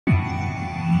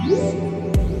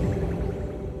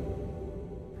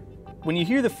When you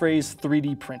hear the phrase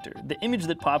 3D printer, the image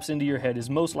that pops into your head is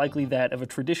most likely that of a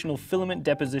traditional filament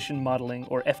deposition modeling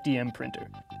or FDM printer.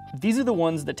 These are the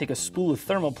ones that take a spool of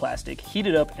thermoplastic, heat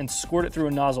it up, and squirt it through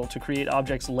a nozzle to create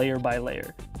objects layer by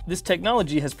layer. This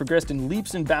technology has progressed in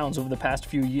leaps and bounds over the past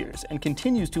few years and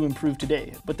continues to improve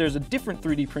today, but there's a different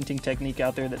 3D printing technique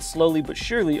out there that's slowly but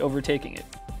surely overtaking it.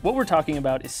 What we're talking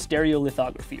about is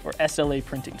stereolithography, or SLA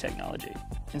printing technology.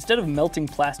 Instead of melting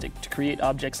plastic to create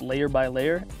objects layer by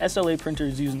layer, SLA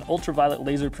printers use an ultraviolet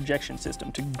laser projection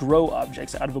system to grow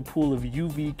objects out of a pool of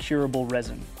UV-curable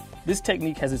resin. This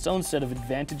technique has its own set of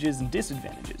advantages and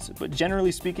disadvantages, but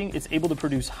generally speaking, it's able to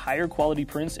produce higher quality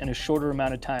prints in a shorter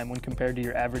amount of time when compared to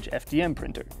your average FDM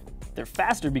printer. They're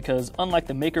faster because, unlike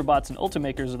the MakerBots and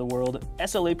Ultimakers of the world,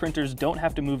 SLA printers don't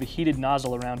have to move a heated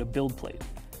nozzle around a build plate.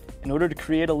 In order to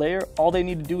create a layer, all they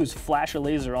need to do is flash a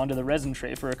laser onto the resin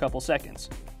tray for a couple seconds.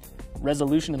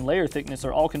 Resolution and layer thickness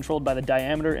are all controlled by the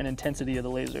diameter and intensity of the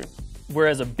laser.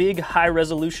 Whereas a big,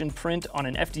 high-resolution print on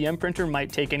an FDM printer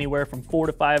might take anywhere from 4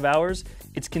 to 5 hours,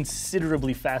 it's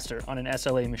considerably faster on an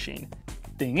SLA machine.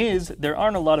 Thing is, there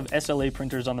aren't a lot of SLA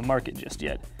printers on the market just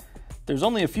yet. There's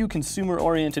only a few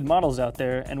consumer-oriented models out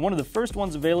there, and one of the first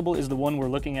ones available is the one we're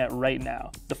looking at right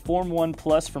now, the Form 1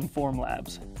 Plus from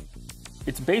Formlabs.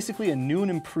 It's basically a new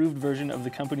and improved version of the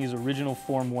company's original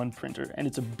Form 1 printer, and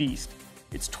it's a beast.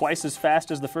 It's twice as fast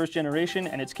as the first generation,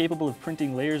 and it's capable of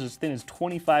printing layers as thin as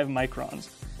 25 microns.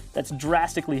 That's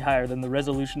drastically higher than the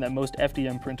resolution that most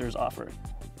FDM printers offer.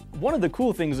 One of the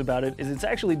cool things about it is it's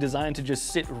actually designed to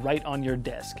just sit right on your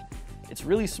desk. It's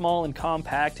really small and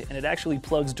compact, and it actually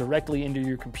plugs directly into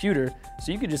your computer,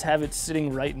 so you could just have it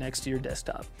sitting right next to your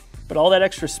desktop. But all that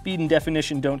extra speed and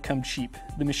definition don't come cheap.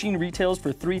 The machine retails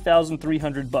for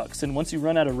 $3,300, and once you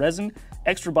run out of resin,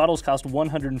 extra bottles cost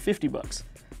 $150.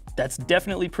 That's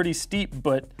definitely pretty steep,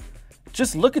 but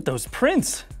just look at those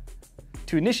prints!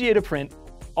 To initiate a print,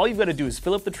 all you've got to do is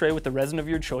fill up the tray with the resin of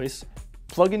your choice,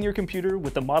 plug in your computer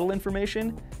with the model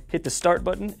information, hit the start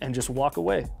button, and just walk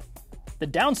away. The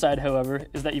downside, however,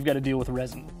 is that you've got to deal with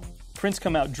resin. Prints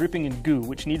come out dripping in goo,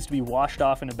 which needs to be washed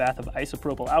off in a bath of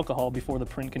isopropyl alcohol before the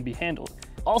print can be handled.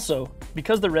 Also,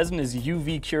 because the resin is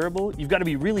UV-curable, you've got to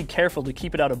be really careful to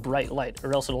keep it out of bright light,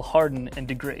 or else it'll harden and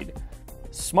degrade.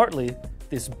 Smartly,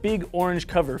 this big orange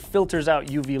cover filters out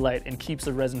UV light and keeps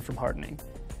the resin from hardening.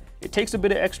 It takes a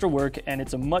bit of extra work, and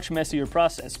it's a much messier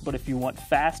process, but if you want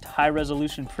fast,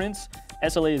 high-resolution prints,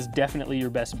 SLA is definitely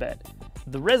your best bet.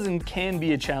 The resin can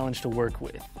be a challenge to work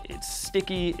with. It's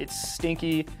sticky, it's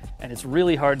stinky, and it's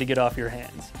really hard to get off your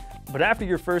hands. But after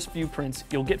your first few prints,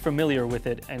 you'll get familiar with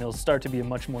it, and it'll start to be a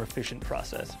much more efficient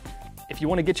process. If you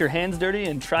want to get your hands dirty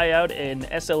and try out an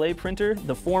SLA printer,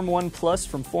 the Form 1 Plus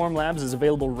from Formlabs is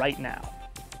available right now.